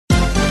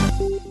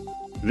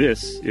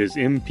This is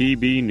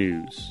MPB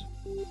News.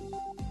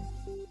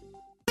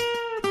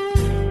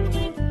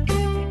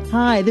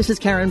 Hi, this is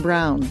Karen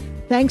Brown.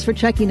 Thanks for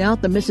checking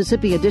out the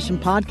Mississippi Edition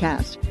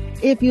podcast.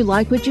 If you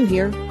like what you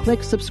hear,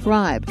 click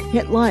subscribe,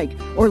 hit like,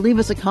 or leave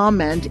us a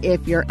comment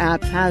if your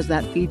app has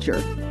that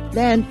feature.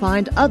 Then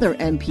find other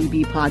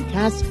MPB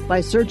podcasts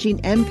by searching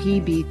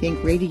MPB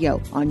Think Radio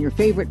on your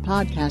favorite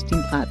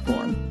podcasting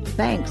platform.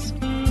 Thanks.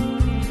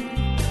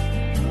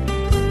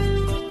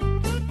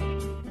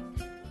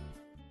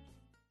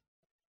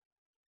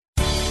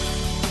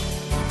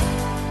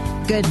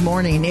 Good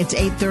morning. It's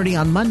 8:30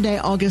 on Monday,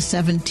 August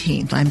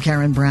 17th. I'm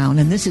Karen Brown,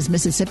 and this is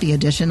Mississippi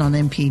Edition on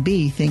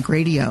MPB Think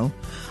Radio.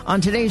 On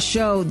today's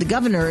show, the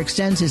governor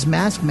extends his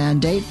mask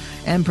mandate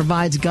and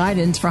provides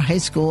guidance for high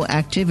school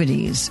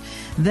activities.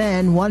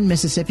 Then, one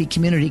Mississippi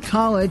community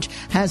college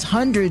has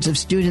hundreds of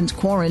students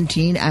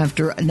quarantined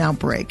after an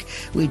outbreak.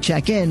 We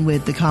check in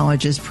with the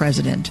college's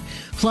president.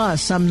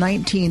 Plus, some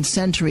 19th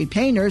century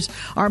painters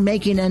are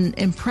making an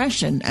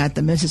impression at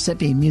the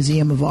Mississippi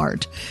Museum of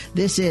Art.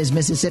 This is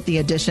Mississippi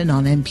Edition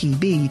on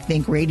MPB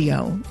Think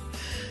Radio.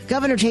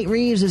 Governor Tate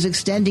Reeves is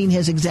extending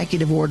his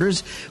executive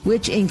orders,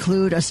 which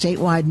include a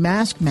statewide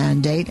mask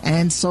mandate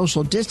and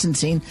social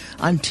distancing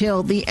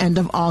until the end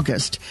of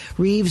August.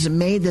 Reeves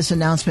made this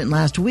announcement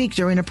last week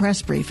during a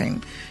press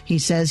briefing. He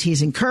says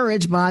he's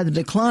encouraged by the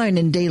decline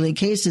in daily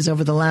cases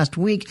over the last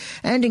week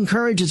and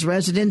encourages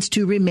residents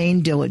to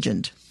remain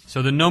diligent.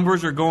 So the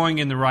numbers are going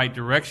in the right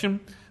direction.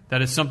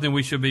 That is something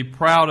we should be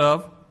proud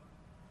of.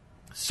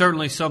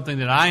 Certainly something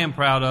that I am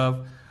proud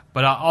of,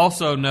 but I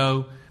also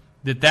know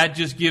that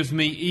just gives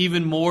me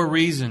even more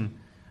reason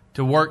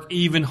to work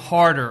even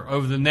harder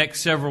over the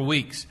next several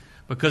weeks.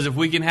 Because if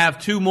we can have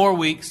 2 more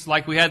weeks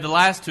like we had the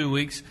last 2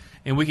 weeks,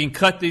 and we can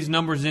cut these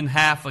numbers in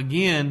half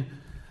again,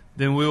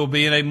 then we will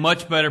be in a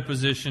much better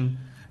position,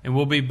 and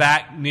we'll be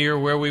back near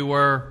where we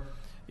were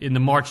in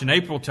the March and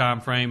April time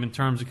frame in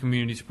terms of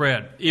community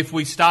spread. If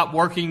we stop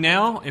working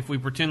now, if we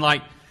pretend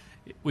like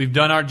we've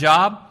done our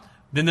job,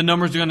 then the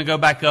numbers are going to go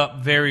back up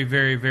very,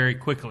 very, very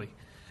quickly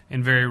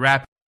and very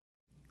rapidly.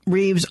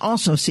 Reeves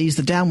also sees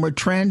the downward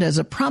trend as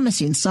a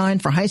promising sign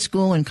for high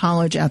school and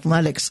college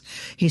athletics.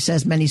 He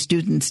says many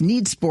students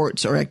need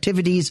sports or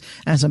activities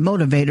as a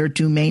motivator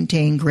to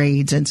maintain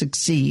grades and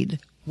succeed.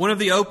 One of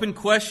the open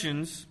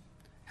questions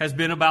has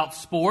been about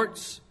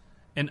sports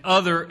and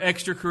other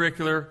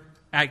extracurricular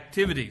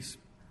activities.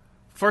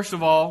 First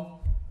of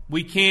all,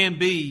 we can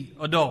be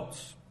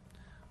adults.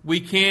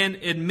 We can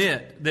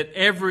admit that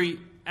every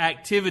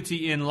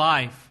activity in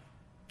life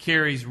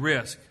carries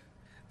risk.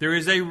 There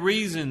is a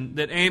reason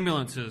that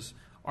ambulances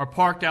are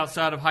parked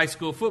outside of high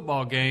school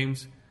football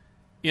games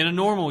in a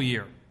normal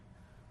year.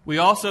 We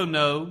also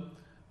know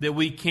that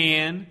we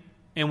can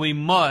and we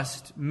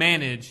must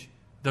manage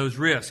those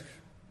risks.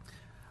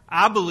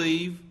 I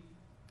believe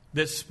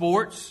that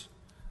sports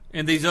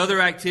and these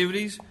other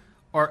activities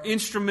are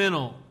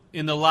instrumental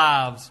in the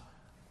lives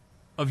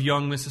of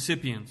young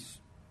Mississippians.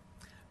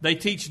 They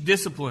teach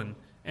discipline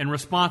and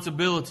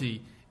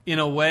responsibility in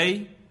a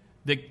way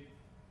that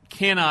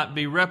cannot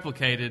be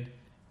replicated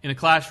in a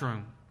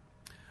classroom.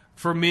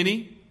 For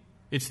many,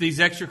 it's these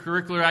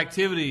extracurricular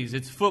activities.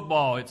 It's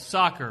football, it's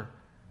soccer,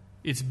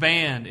 it's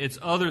band, it's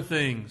other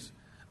things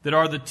that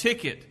are the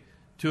ticket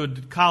to a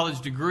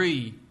college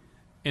degree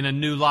in a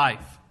new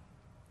life.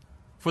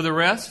 For the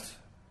rest,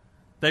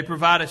 they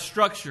provide a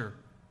structure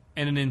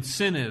and an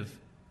incentive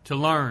to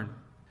learn.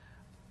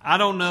 I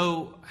don't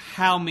know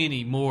how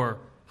many more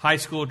high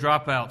school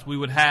dropouts we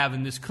would have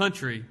in this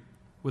country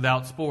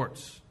without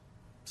sports.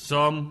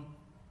 Some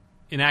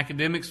in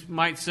academics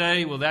might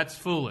say, well, that's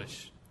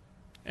foolish.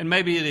 And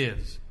maybe it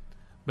is.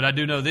 But I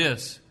do know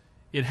this.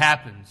 It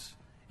happens.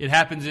 It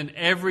happens in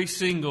every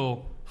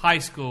single high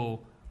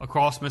school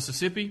across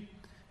Mississippi,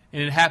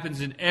 and it happens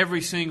in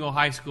every single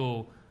high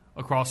school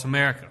across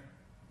America.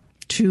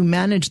 To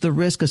manage the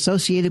risk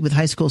associated with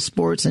high school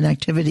sports and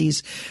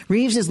activities,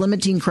 Reeves is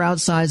limiting crowd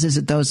sizes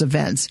at those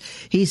events.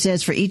 He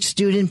says for each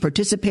student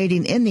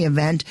participating in the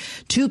event,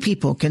 2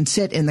 people can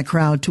sit in the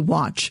crowd to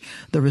watch.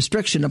 The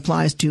restriction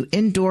applies to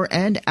indoor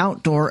and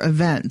outdoor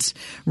events.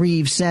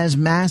 Reeves says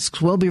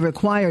masks will be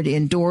required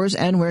indoors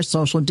and where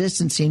social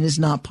distancing is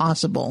not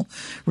possible.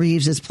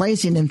 Reeves is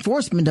placing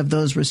enforcement of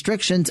those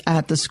restrictions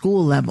at the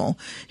school level.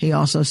 He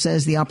also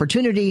says the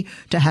opportunity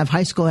to have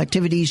high school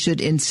activities should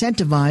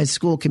incentivize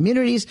school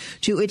communities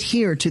to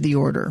adhere to the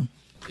order.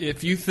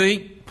 If you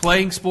think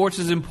playing sports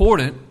is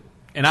important,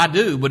 and I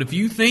do, but if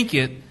you think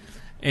it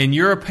and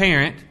you're a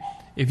parent,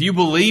 if you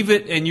believe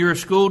it and you're a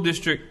school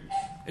district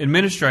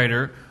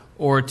administrator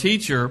or a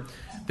teacher,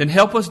 then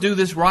help us do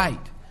this right.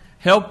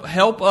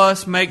 Help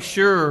us make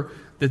sure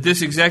that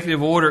this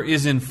executive order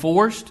is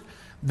enforced,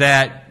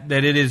 that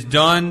it is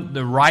done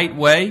the right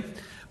way,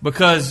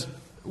 because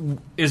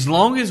as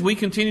long as we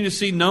continue to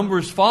see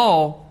numbers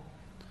fall,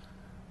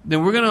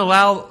 then we're going to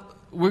allow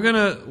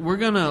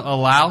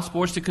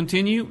sports to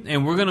continue,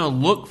 and we're going to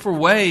look for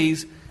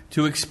ways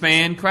to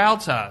expand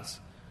crowd size.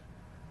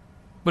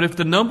 But if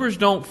the numbers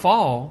don't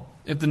fall,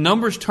 if the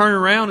numbers turn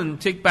around and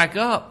tick back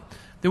up,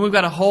 then we've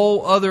got a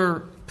whole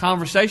other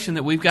conversation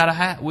that we got to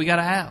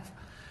have.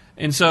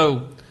 And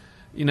so,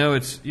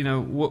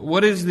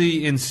 what is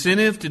the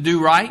incentive to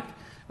do right?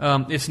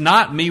 It's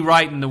not me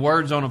writing the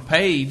words on a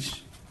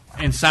page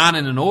and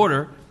signing an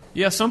order.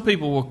 Yeah, some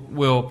people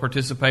will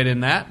participate in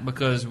that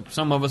because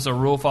some of us are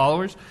rule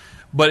followers.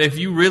 But if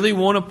you really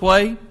want to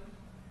play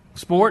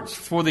sports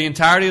for the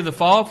entirety of the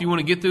fall, if you want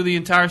to get through the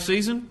entire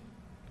season,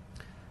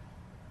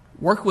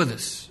 work with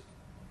us.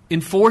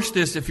 Enforce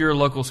this if you're a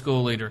local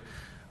school leader.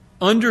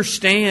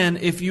 Understand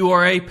if you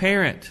are a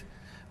parent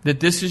that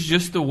this is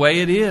just the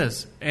way it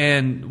is.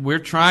 And we're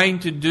trying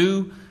to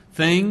do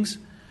things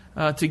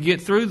to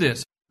get through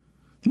this.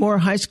 More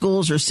high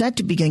schools are set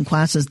to begin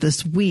classes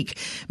this week.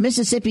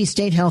 Mississippi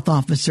State Health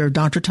Officer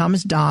Dr.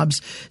 Thomas Dobbs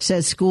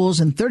says schools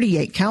in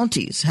 38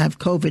 counties have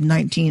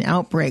COVID-19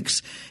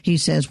 outbreaks. He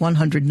says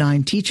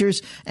 109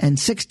 teachers and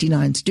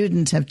 69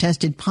 students have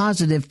tested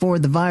positive for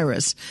the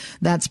virus.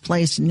 That's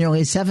placed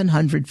nearly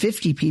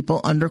 750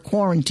 people under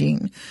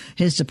quarantine.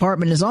 His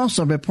department is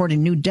also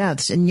reporting new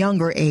deaths in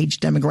younger age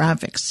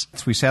demographics.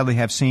 We sadly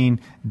have seen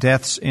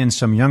deaths in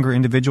some younger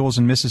individuals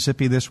in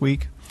Mississippi this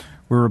week.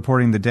 We're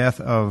reporting the death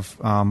of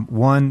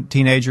one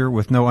teenager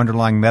with no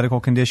underlying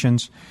medical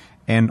conditions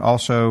and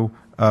also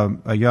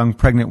a young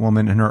pregnant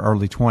woman in her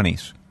early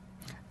 20s.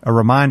 A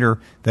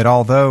reminder that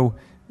although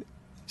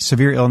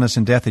severe illness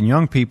and death in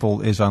young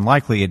people is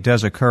unlikely, it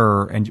does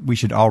occur, and we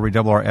should all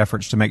redouble our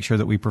efforts to make sure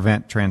that we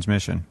prevent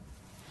transmission.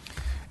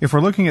 If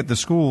we're looking at the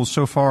schools,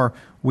 so far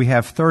we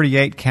have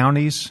 38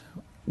 counties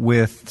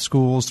with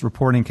schools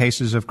reporting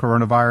cases of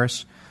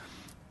coronavirus.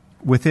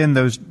 Within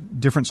those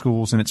different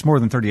schools, and it's more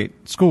than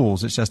 38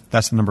 schools, it's just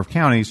that's the number of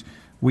counties,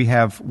 we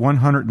have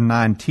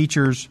 109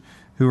 teachers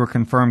who are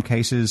confirmed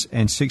cases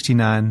and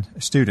 69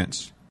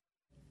 students.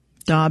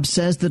 Dobbs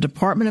says the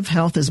Department of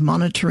Health is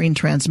monitoring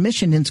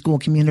transmission in school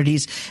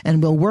communities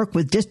and will work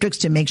with districts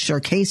to make sure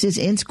cases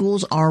in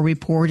schools are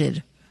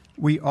reported.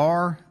 We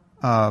are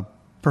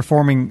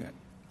performing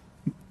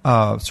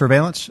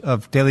surveillance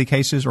of daily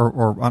cases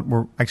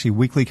or actually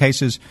weekly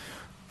cases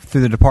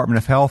through the Department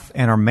of Health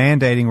and are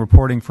mandating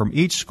reporting from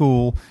each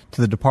school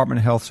to the Department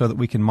of Health so that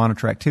we can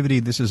monitor activity.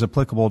 This is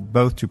applicable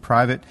both to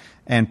private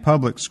and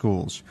public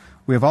schools.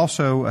 We have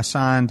also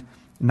assigned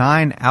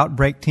 9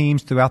 outbreak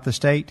teams throughout the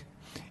state.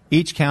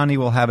 Each county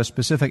will have a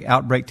specific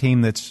outbreak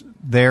team that's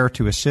there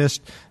to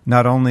assist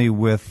not only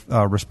with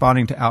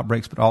responding to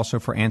outbreaks but also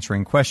for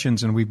answering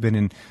questions, and we've been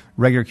in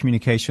regular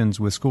communications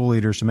with school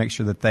leaders to make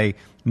sure that they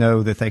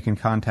know that they can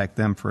contact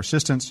them for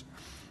assistance.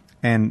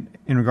 And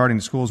in regarding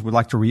the schools, we'd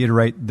like to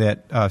reiterate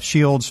that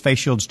face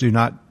shields do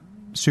not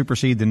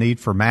supersede the need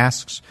for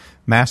masks.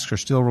 Masks are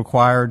still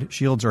required.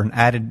 Shields are an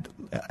added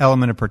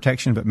element of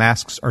protection, but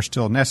masks are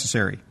still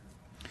necessary.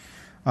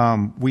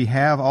 We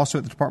have also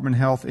at the Department of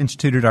Health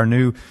instituted our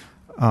new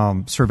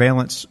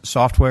surveillance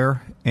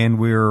software, and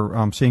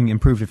we're seeing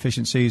improved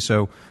efficiency.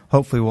 So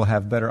hopefully we'll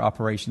have better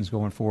operations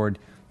going forward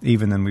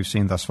even than we've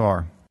seen thus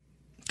far.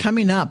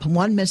 Coming up,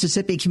 one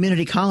Mississippi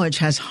community college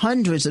has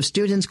hundreds of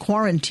students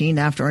quarantined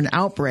after an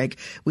outbreak.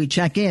 We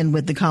check in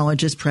with the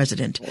college's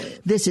president.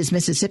 This is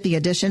Mississippi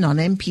Edition on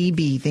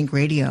MPB Think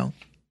Radio.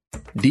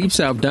 Deep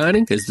South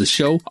Dining is the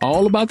show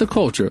all about the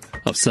culture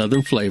of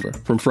Southern flavor.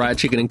 From fried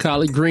chicken and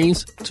collard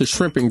greens to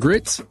shrimp and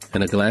grits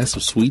and a glass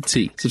of sweet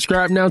tea.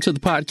 Subscribe now to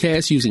the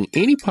podcast using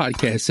any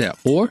podcast app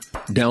or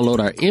download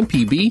our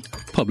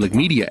MPB Public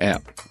Media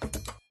app.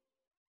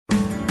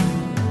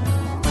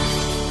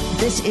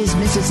 This is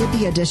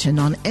Mississippi Edition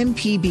on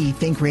MPB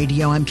Think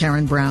Radio. I'm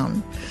Karen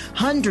Brown.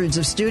 Hundreds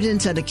of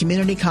students at a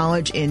community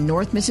college in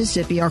North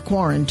Mississippi are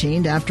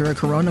quarantined after a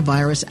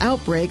coronavirus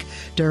outbreak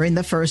during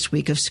the first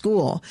week of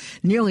school.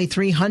 Nearly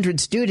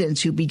 300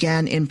 students who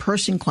began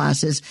in-person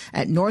classes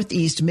at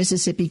Northeast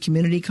Mississippi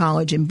Community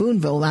College in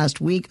Boonville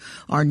last week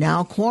are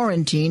now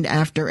quarantined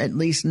after at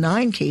least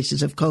 9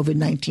 cases of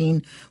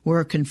COVID-19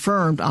 were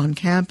confirmed on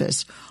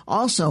campus.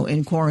 Also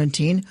in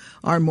quarantine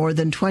are more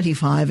than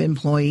 25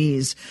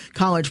 employees.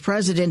 College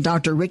President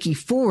Dr. Ricky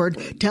Ford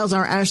tells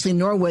our Ashley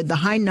Norwood the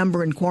high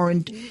number in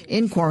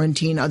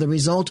quarantine are the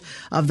result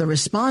of the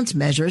response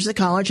measures the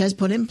college has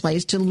put in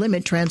place to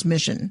limit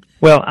transmission.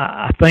 Well,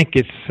 I think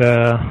it's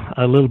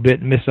a little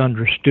bit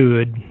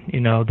misunderstood,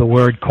 the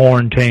word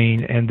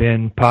quarantine and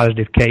then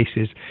positive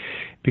cases,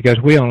 because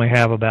we only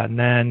have about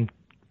 9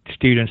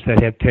 students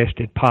that have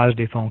tested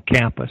positive on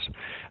campus.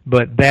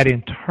 But that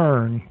in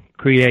turn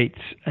creates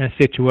a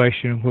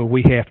situation where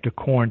we have to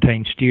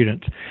quarantine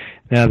students.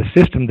 Now, the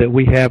system that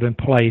we have in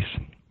place,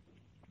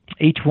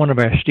 each one of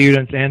our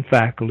students and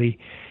faculty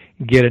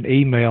get an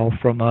email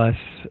from us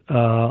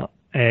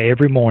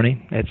every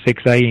morning at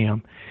 6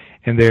 a.m.,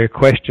 and there are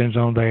questions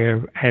on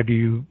there. Have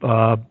you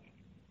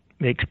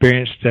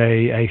experienced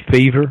a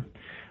fever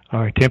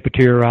or a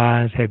temperature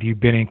rise? Have you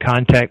been in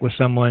contact with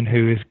someone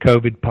who is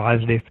COVID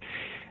positive?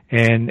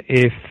 And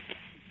if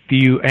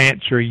you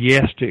answer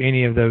yes to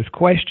any of those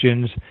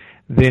questions,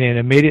 then it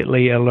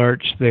immediately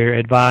alerts their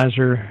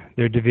advisor,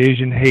 their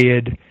division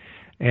head,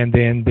 and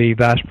then the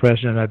vice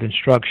president of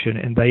instruction,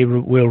 and they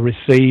will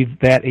receive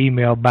that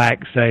email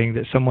back saying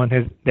that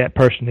that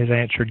person has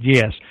answered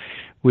yes.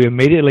 We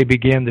immediately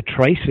begin the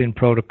tracing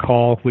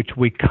protocol, which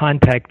we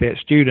contact that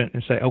student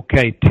and say,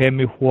 okay, tell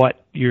me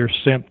what your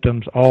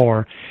symptoms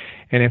are.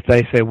 And if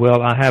they say,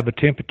 well, I have a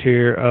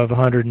temperature of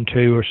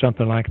 102 or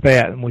something like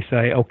that, and we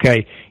say,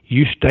 okay,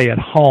 you stay at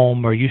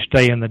home or you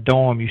stay in the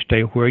dorm, you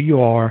stay where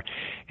you are,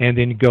 and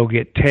then you go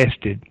get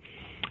tested.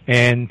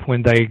 And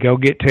when they go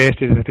get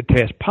tested, if it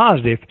tests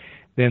positive,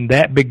 then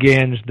that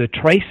begins the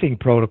tracing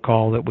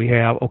protocol that we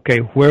have. Okay,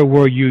 where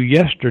were you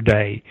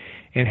yesterday?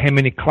 And how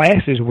many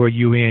classes were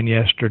you in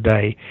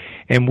yesterday?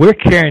 And we're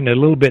carrying it a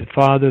little bit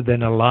farther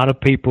than a lot of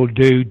people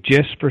do,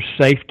 just for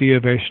safety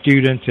of our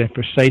students and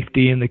for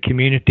safety in the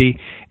community,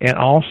 and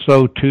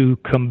also to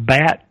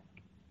combat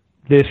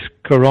this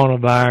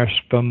coronavirus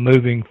from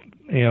moving,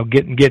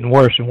 getting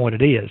worse than what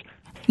it is.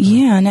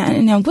 Yeah.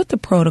 Now with the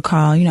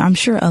protocol, I'm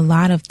sure a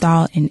lot of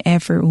thought and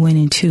effort went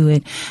into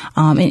it.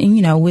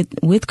 And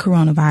with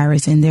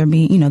coronavirus and there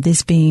being,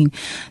 this being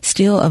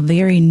still a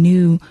very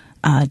new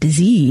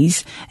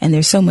disease, and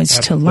there's so much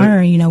Absolutely. To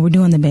learn. We're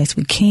doing the best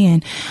we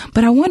can,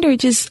 but I wonder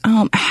just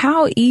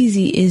how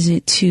easy is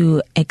it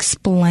to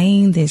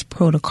explain this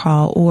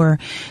protocol or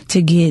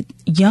to get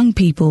young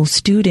people,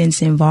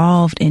 students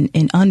involved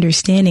in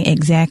understanding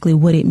exactly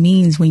what it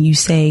means when you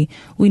say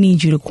we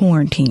need you to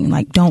quarantine,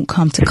 like don't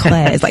come to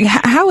class. Like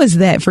how is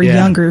that for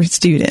younger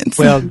students?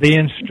 Well, the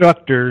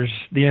instructors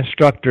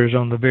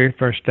on the very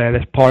first day,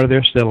 that's part of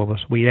their syllabus.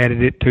 We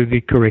added it to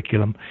the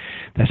curriculum.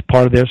 That's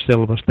part of their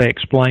syllabus. They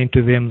explained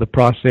to them the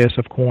process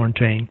of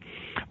quarantine.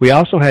 We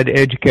also had to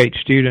educate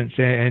students,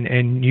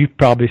 and you've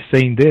probably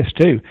seen this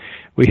too.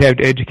 We have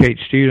to educate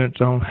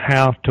students on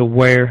how to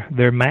wear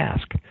their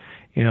mask.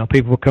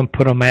 People come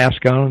put a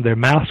mask on, their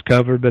mouth's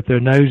covered, but their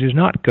nose is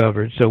not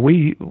covered. So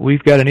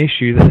we've got an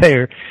issue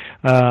there.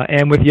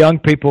 And with young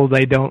people,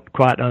 they don't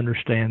quite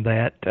understand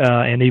that,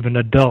 and even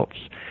adults.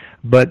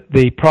 But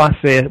the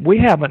process, we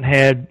haven't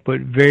had but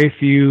very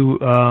few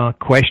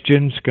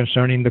questions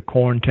concerning the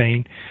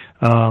quarantine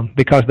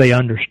because they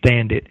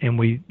understand it, and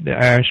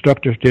our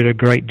instructors did a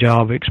great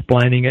job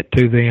explaining it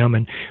to them,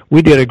 and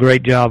we did a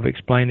great job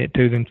explaining it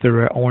to them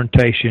through our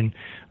orientation.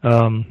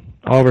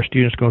 All of our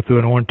students go through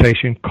an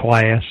orientation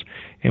class,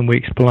 and we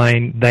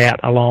explain that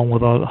along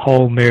with a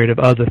whole myriad of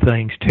other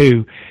things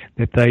too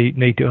that they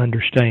need to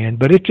understand.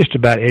 But it's just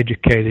about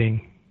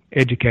educating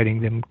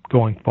them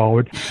going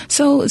forward.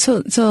 So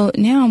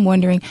now I'm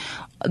wondering,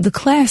 the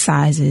class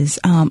sizes,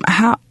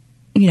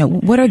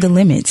 what are the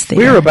limits there?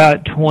 We're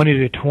about 20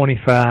 to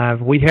 25.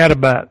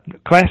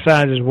 Class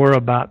sizes were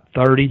about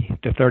 30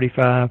 to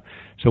 35,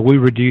 so we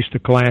reduced the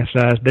class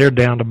size. They're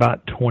down to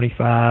about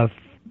 25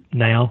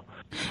 now.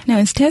 Now,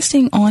 is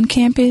testing on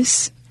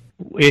campus?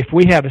 If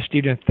we have a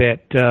student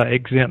that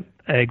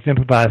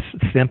exemplifies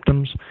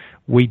symptoms,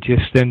 we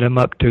just send them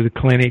up to the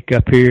clinic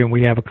up here, and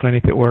we have a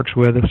clinic that works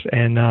with us,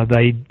 and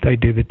they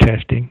do the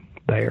testing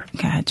there.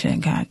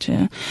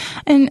 Gotcha.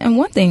 And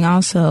one thing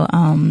also,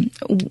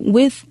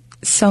 with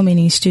so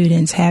many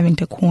students having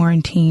to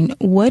quarantine,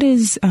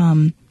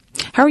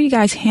 how are you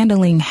guys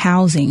handling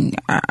housing?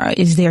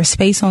 Is there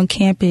space on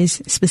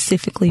campus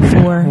specifically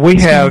for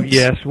students?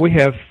 Yes, we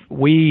have.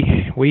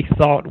 We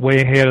thought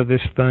way ahead of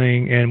this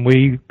thing, and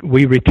we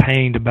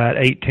retained about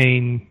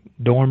 18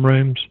 dorm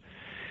rooms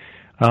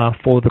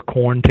for the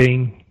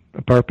quarantine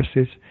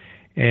purposes.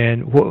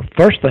 And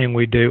first thing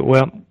we do,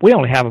 we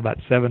only have about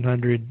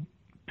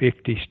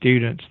 750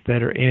 students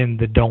that are in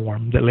the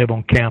dorm that live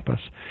on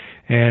campus,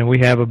 and we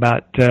have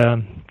about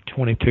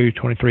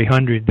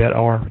 2,300 that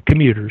are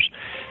commuters.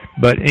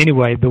 But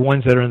anyway, the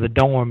ones that are in the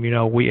dorm,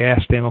 we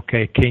ask them,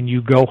 okay, can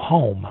you go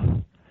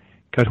home?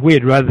 Because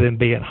we'd rather them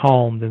be at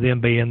home than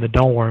them be in the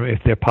dorm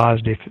if they're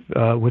positive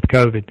with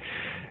COVID.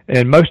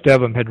 And most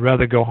of them had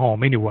rather go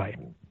home anyway.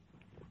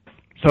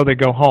 So they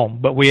go home.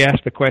 But we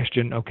ask the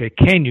question, okay,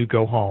 can you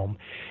go home?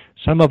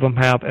 Some of them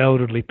have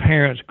elderly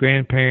parents,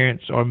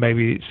 grandparents, or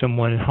maybe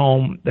someone at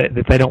home that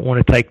they don't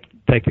want to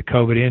take the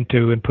COVID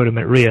into and put them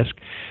at risk.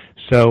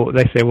 So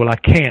they say, well, I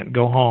can't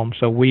go home.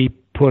 So we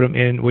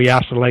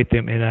isolate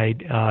them in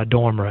a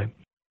dorm room.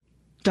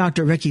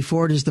 Dr. Ricky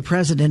Ford is the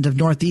president of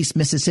Northeast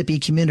Mississippi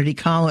Community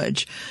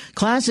College.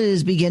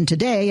 Classes begin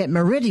today at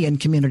Meridian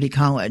Community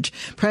College.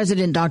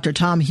 President Dr.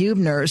 Tom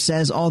Hubner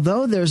says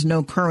although there's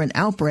no current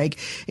outbreak,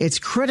 it's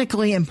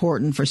critically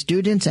important for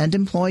students and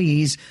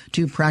employees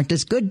to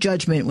practice good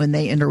judgment when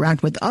they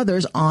interact with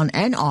others on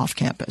and off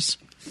campus.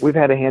 We've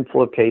had a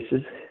handful of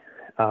cases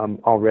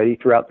already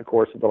throughout the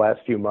course of the last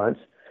few months.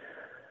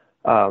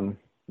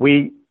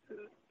 We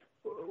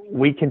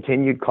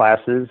continued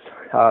classes.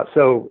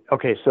 So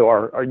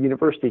our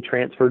university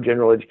transfer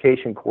general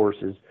education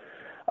courses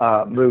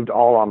moved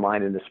all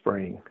online in the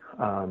spring.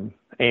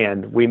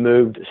 And we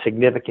moved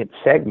significant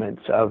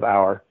segments of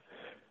our,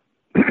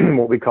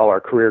 what we call our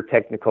career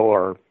technical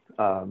or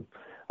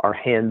our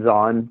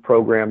hands-on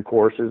program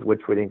courses,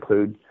 which would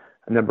include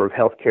a number of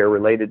healthcare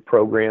related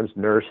programs,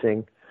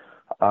 nursing,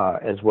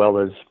 as well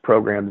as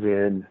programs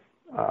in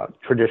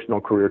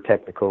traditional career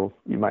technical,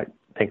 you might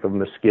think of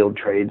them as skilled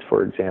trades,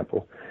 for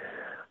example.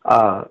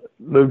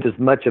 Moved as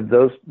much of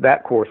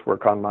that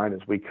coursework online as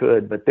we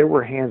could, but there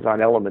were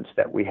hands-on elements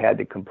that we had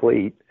to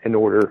complete in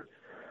order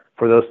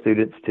for those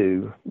students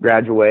to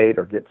graduate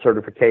or get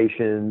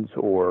certifications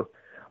or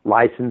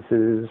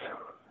licensing,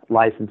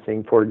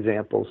 for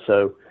example.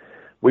 So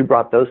we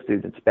brought those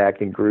students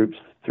back in groups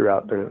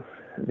throughout the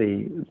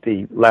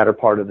latter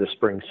part of the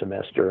spring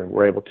semester, and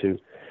were able to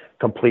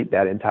complete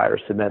that entire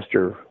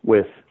semester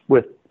with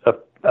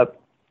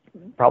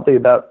probably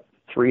about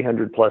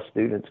 300 plus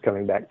students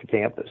coming back to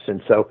campus.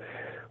 And so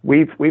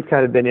we've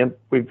kind of been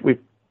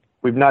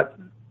we've not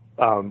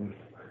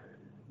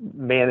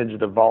managed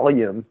the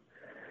volume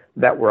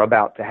that we're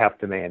about to have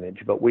to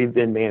manage, but we've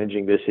been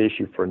managing this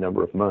issue for a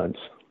number of months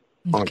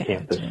on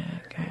campus.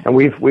 Okay. And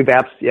we've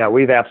had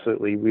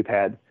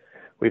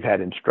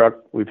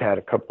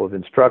a couple of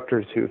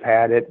instructors who've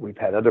had it. We've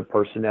had other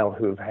personnel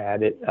who've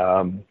had it.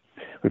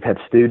 We've had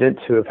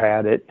students who have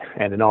had it,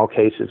 and in all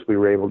cases, we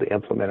were able to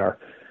implement our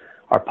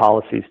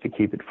policies to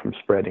keep it from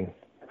spreading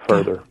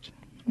further.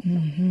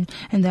 Mm-hmm.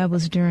 And that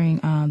was during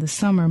the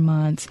summer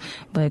months,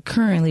 but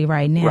currently,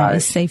 right now,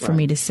 it's safe for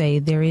me to say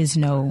there is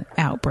no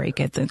outbreak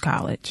at the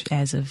college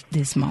as of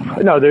this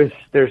moment. No, there's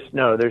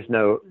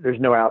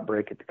no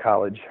outbreak at the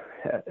college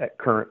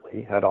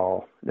currently at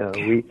all. No,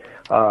 okay.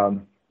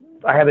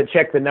 I haven't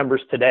checked the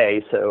numbers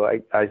today, so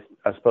I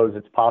suppose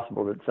it's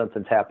possible that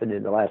something's happened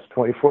in the last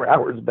 24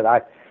 hours,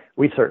 but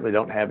we certainly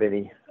don't have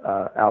any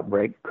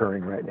outbreak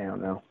occurring right now.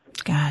 No.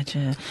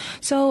 Gotcha.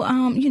 So,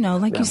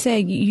 like you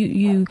said,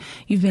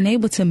 you've been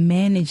able to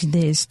manage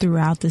this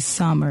throughout the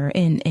summer,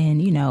 and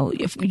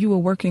if you were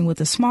working with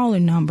a smaller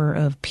number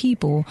of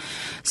people.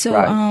 So,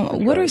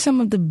 what are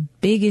some of the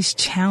biggest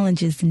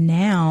challenges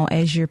now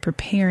as you're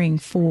preparing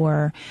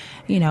for,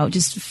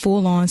 just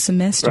full on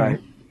semester? Right.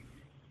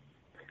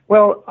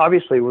 Well,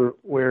 obviously,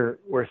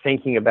 we're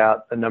thinking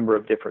about a number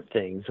of different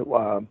things.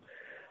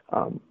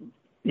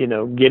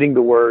 Getting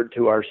the word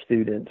to our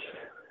students.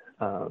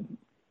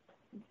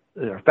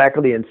 Our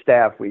faculty and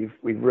staff, we've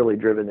really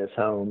driven this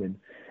home,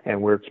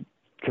 and we're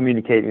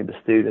communicating to the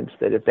students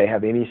that if they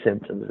have any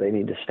symptoms, they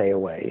need to stay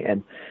away.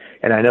 And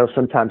I know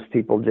sometimes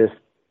people just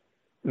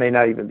may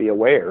not even be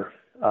aware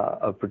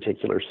of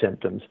particular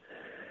symptoms.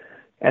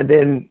 And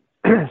then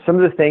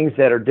some of the things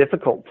that are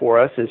difficult for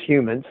us as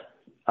humans,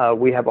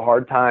 we have a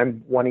hard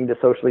time wanting to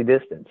socially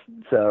distance.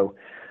 So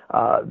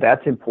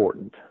that's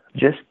important.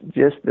 Just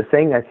the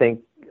thing I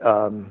think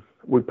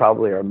we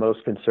probably are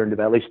most concerned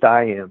about, at least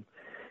I am,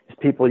 is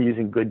people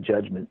using good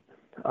judgment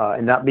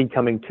and not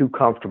becoming too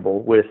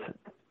comfortable with,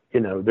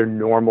 their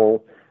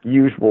normal,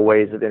 usual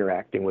ways of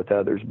interacting with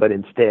others, but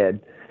instead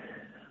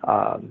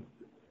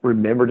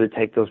remember to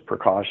take those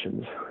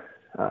precautions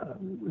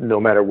no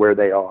matter where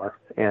they are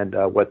and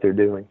what they're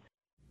doing.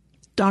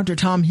 Dr.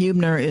 Tom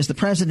Hubner is the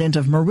president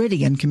of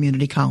Meridian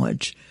Community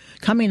College.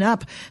 Coming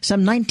up,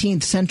 some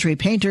 19th century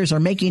painters are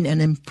making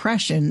an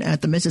impression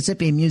at the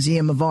Mississippi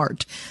Museum of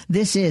Art.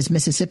 This is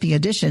Mississippi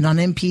Edition on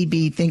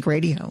MPB Think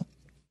Radio.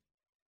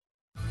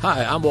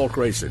 Hi, I'm Walt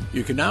Grayson.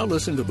 You can now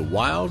listen to the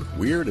wild,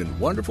 weird, and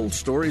wonderful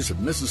stories of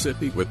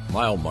Mississippi with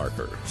Mile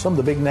Marker. Some of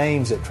the big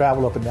names that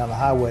travel up and down the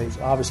highways,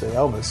 obviously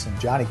Elvis and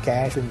Johnny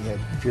Cash, and you had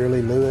Jerry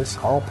Lee Lewis,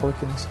 Carl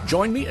Perkins.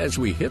 Join me as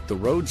we hit the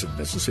roads of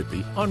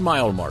Mississippi on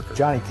Mile Marker.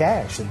 Johnny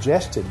Cash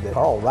suggested that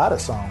Carl write a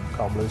song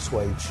called Blue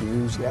Suede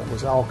Shoes. That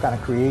was all kind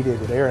of created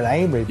with Aaron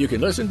Amory. You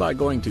can listen by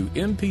going to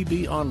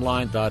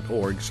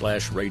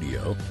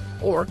mpbonline.org/radio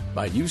or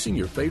by using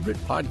your favorite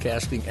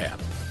podcasting app.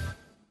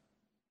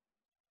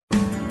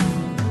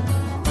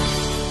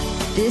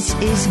 This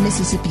is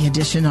Mississippi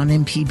Edition on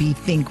MPB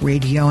Think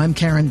Radio. I'm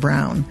Karen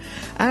Brown.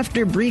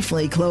 After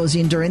briefly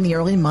closing during the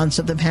early months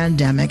of the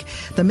pandemic,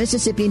 the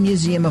Mississippi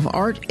Museum of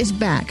Art is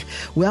back,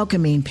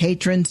 welcoming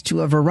patrons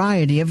to a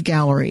variety of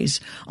galleries.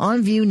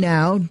 On view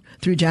now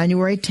through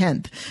January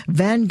 10th,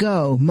 Van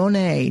Gogh,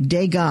 Monet,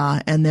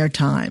 Degas, and their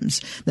times.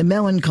 The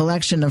Mellon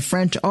collection of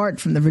French art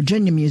from the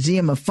Virginia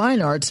Museum of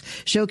Fine Arts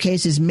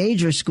showcases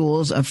major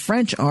schools of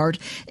French art,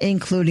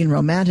 including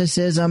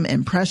Romanticism,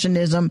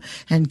 Impressionism,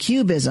 and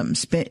Cubism,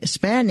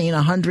 spanning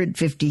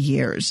 150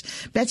 years.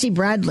 Betsy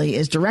Bradley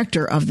is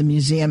director of the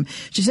museum.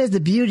 She says the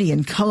beauty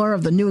and color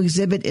of the new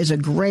exhibit is a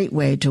great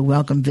way to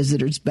welcome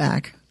visitors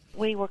back.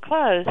 We were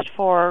closed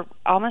for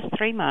almost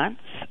 3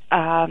 months.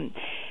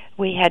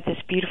 We had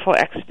this beautiful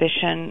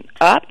exhibition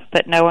up,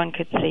 but no one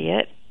could see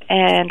it.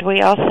 And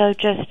we also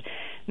just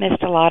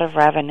missed a lot of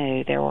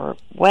revenue. There were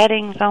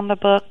weddings on the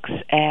books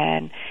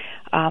and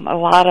a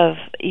lot of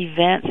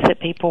events that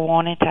people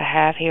wanted to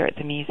have here at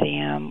the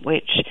museum,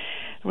 which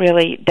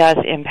really does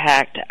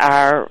impact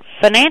our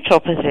financial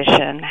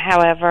position.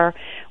 However,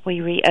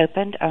 we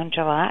reopened on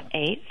July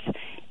 8th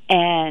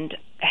and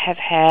have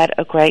had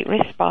a great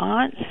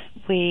response.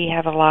 We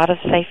have a lot of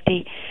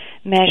safety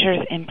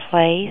measures in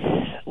place.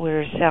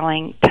 We're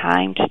selling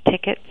timed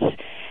tickets,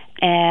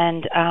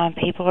 and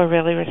people are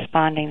really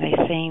responding. They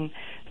seem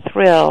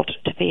thrilled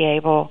to be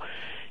able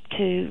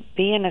to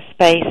be in a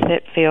space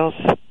that feels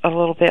a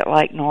little bit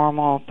like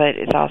normal, but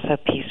is also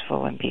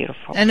peaceful and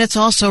beautiful. And it's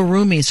also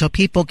roomy, so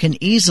people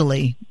can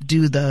easily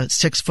do the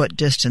 6-foot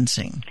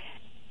distancing.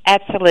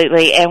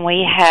 Absolutely, and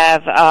we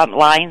have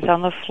lines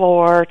on the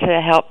floor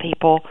to help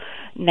people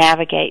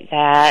navigate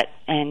that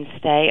and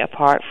stay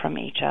apart from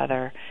each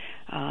other,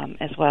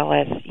 as well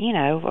as,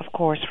 of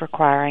course,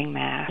 requiring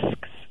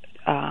masks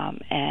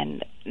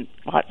and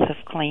lots of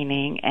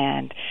cleaning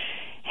and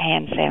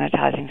hand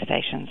sanitizing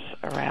stations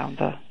around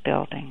the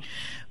building.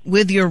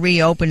 With your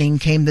reopening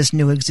came this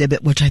new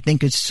exhibit, which I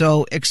think is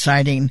so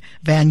exciting,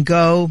 Van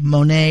Gogh,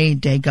 Monet,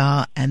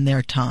 Degas, and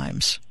Their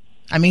Times.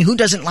 I mean, who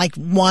doesn't like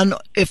one,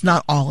 if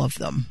not all of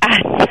them?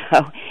 I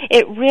know.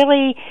 It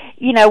really,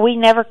 we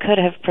never could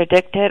have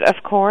predicted,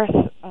 of course,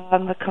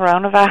 the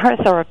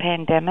coronavirus or a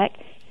pandemic,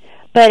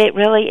 but it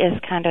really is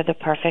kind of the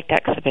perfect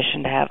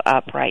exhibition to have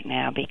up right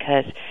now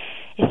because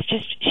it's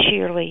just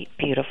sheerly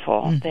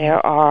beautiful. Mm-hmm.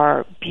 There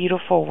are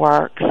beautiful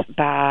works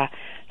by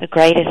the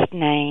greatest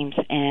names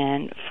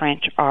in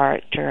French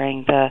art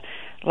during the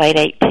late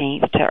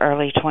 18th to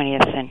early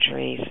 20th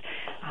centuries.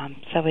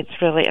 So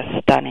it's really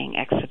a stunning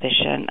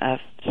exhibition of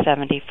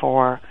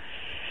 74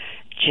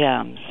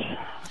 gems.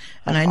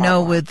 And I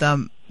know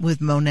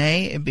with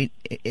Monet,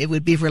 it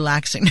would be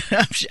relaxing.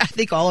 I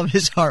think all of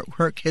his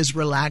artwork is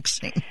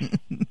relaxing.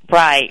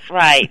 Right.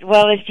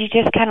 Well, if you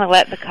just kind of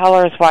let the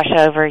colors wash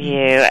over you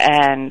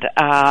and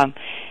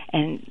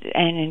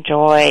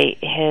enjoy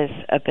his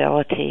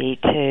ability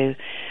to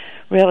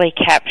really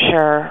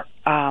capture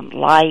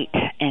light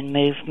and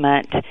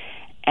movement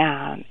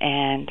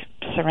and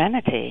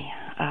serenity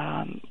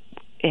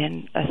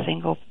in a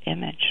single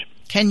image.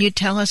 Can you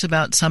tell us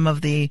about some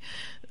of the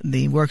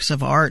works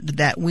of art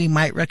that we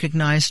might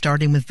recognize,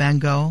 starting with Van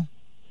Gogh?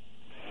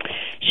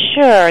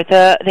 Sure.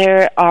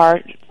 There are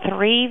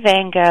 3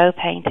 Van Gogh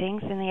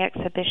paintings in the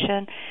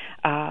exhibition.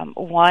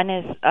 One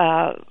is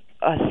a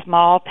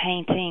small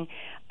painting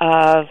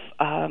of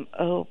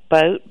a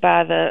boat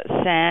by the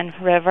Seine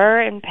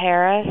River in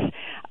Paris,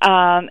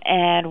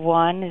 and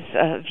one is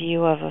a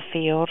view of a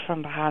field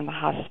from behind the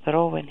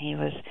hospital when he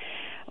was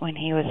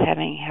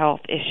having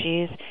health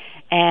issues,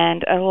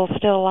 and a little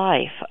still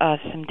life of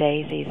some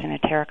daisies in a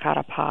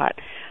terracotta pot.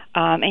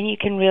 And you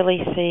can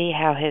really see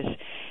how his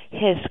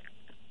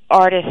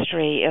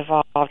artistry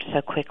evolved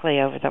so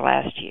quickly over the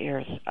last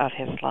years of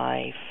his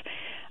life.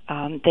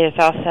 There's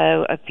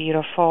also a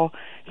beautiful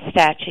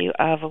statue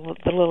of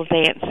the little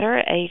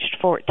dancer, aged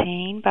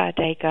 14, by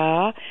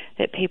Degas,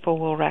 that people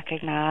will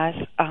recognize,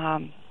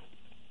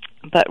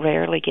 but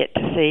rarely get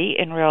to see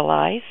in real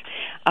life.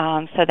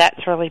 So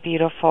that's really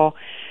beautiful.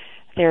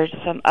 There's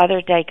some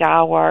other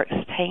Degas works,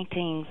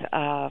 paintings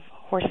of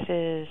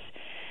horses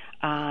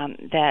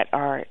that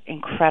are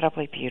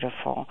incredibly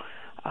beautiful.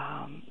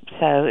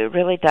 So it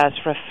really does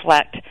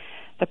reflect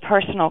the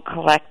personal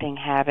collecting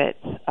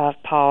habits of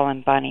Paul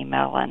and Bunny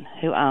Mellon,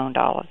 who owned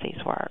all of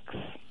these works.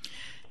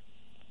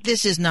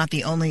 This is not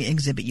the only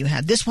exhibit you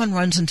have. This one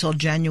runs until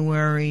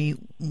January.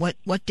 What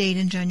date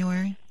in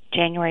January?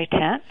 January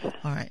 10th.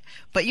 All right.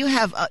 But you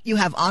have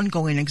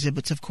ongoing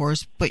exhibits, of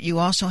course, but you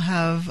also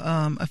have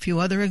a few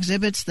other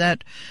exhibits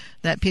that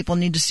people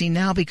need to see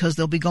now because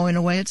they'll be going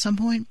away at some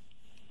point?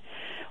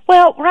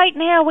 Well, right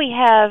now we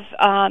have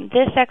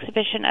this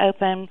exhibition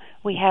open.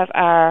 We have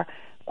our,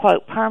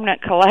 quote,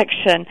 permanent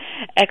collection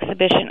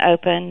exhibition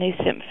open, New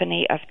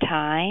Symphony of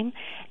Time,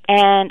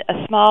 and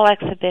a small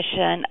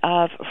exhibition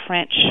of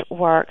French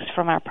works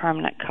from our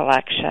permanent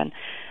collection.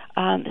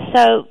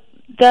 So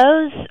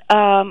those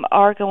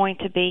are going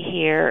to be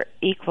here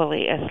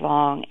equally as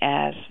long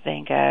as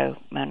Van Gogh,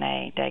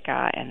 Monet,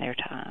 Degas, and Their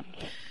Times.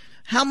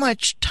 How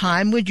much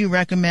time would you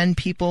recommend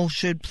people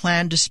should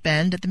plan to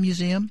spend at the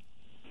museum?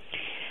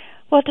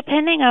 Well,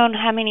 depending on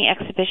how many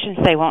exhibitions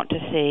they want to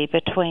see,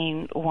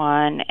 between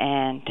 1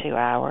 and 2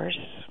 hours.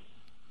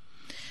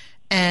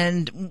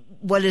 And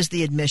what is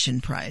the admission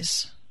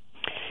price?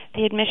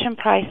 The admission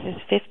price is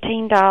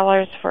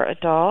 $15 for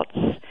adults,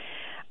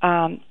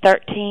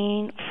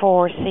 $13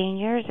 for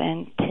seniors,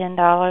 and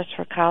 $10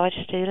 for college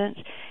students.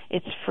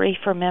 It's free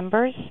for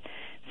members,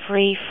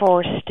 free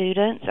for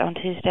students on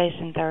Tuesdays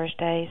and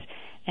Thursdays,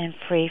 and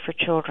free for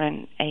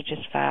children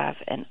ages 5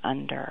 and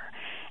under.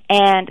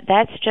 And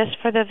that's just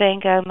for the Van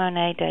Gogh,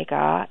 Monet,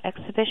 Degas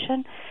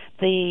exhibition.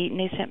 The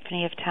New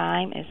Symphony of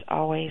Time is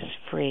always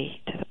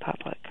free to the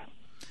public.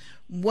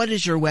 What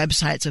is your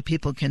website so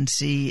people can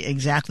see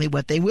exactly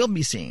what they will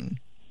be seeing?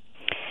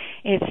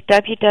 It's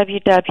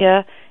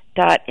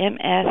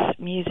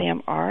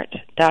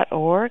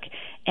www.msmuseumart.org,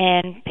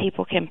 and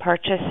people can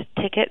purchase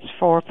tickets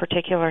for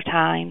particular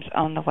times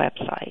on the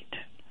website.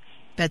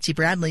 Betsy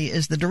Bradley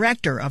is the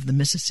director of the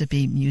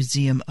Mississippi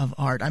Museum of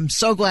Art. I'm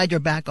so glad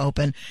you're back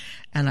open,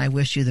 and I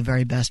wish you the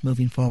very best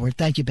moving forward.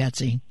 Thank you,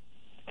 Betsy.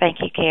 Thank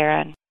you,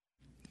 Karen.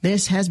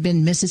 This has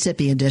been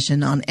Mississippi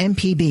Edition on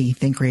MPB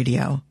Think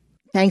Radio.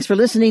 Thanks for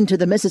listening to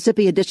the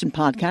Mississippi Edition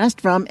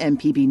podcast from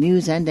MPB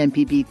News and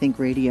MPB Think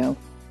Radio.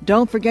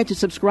 Don't forget to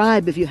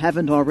subscribe if you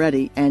haven't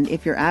already, and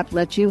if your app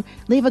lets you,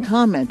 leave a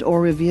comment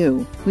or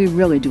review. We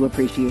really do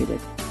appreciate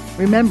it.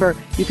 Remember,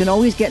 you can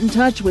always get in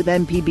touch with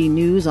MPB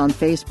News on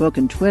Facebook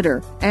and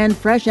Twitter, and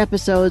fresh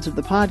episodes of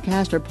the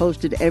podcast are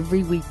posted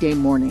every weekday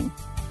morning.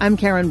 I'm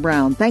Karen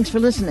Brown. Thanks for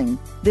listening.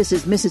 This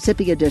is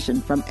Mississippi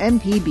Edition from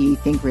MPB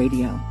Think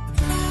Radio.